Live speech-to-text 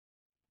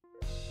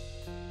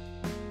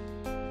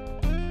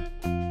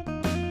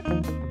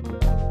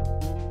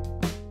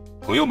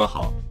朋友们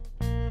好，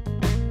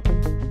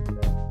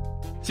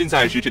现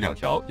在是这2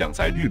条养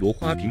在绿萝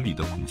花瓶里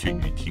的孔雀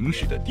鱼停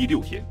食的第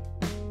6天。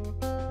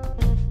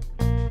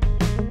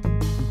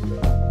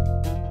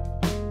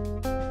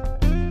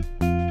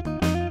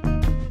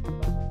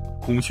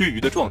孔雀鱼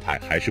的状态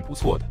还是不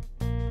错的，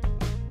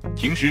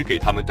停食给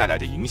它们带来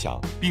的影响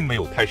并没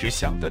有开始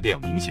想的那样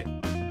明显。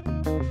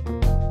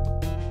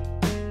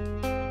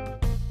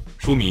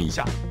说明一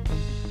下，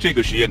这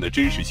个实验的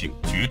真实性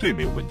绝对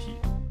没有问题。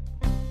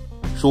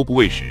说不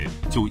喂食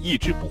就一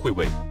直不会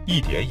喂，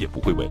一点也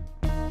不会喂。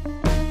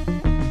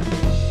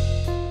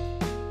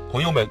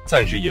朋友们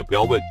暂时也不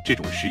要问这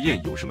种实验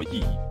有什么意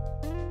义，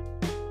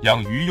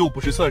养鱼又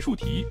不是算术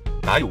题，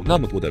哪有那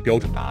么多的标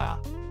准答案啊？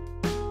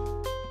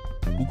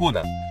不过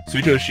呢，随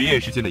着实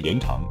验时间的延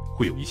长，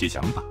会有一些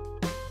想法。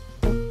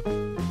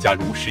假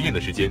如实验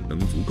的时间能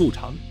足够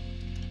长，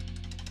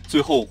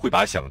最后会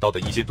把想到的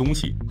一些东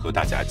西和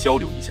大家交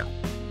流一下。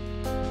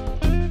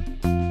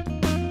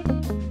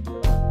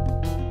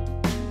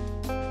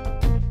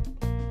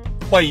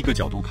换一个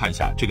角度看一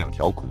下这2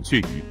条孔雀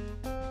鱼，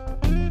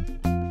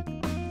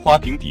花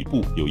瓶底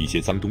部有一些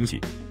脏东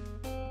西，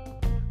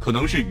可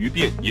能是鱼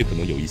便，也可能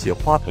有一些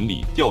花盆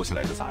里掉下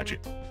来的杂质。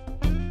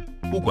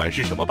不管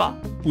是什么吧，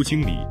不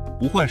清理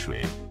不换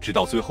水，直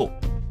到最后。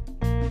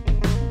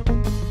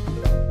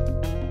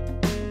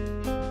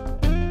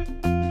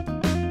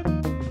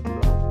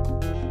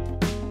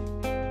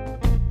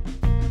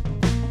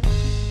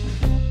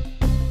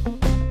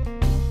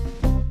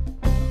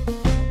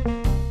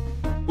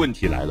问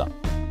题来了，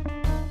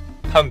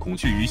看孔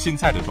雀鱼现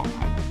在的状态，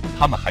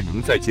它们还能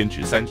再坚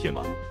持3天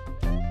吗？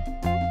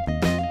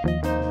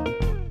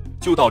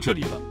就到这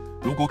里了，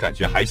如果感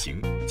觉还行，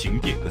请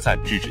点个赞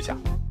支持下。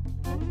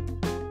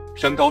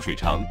山高水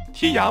长，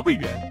天涯未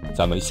远，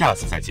咱们下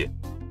次再见。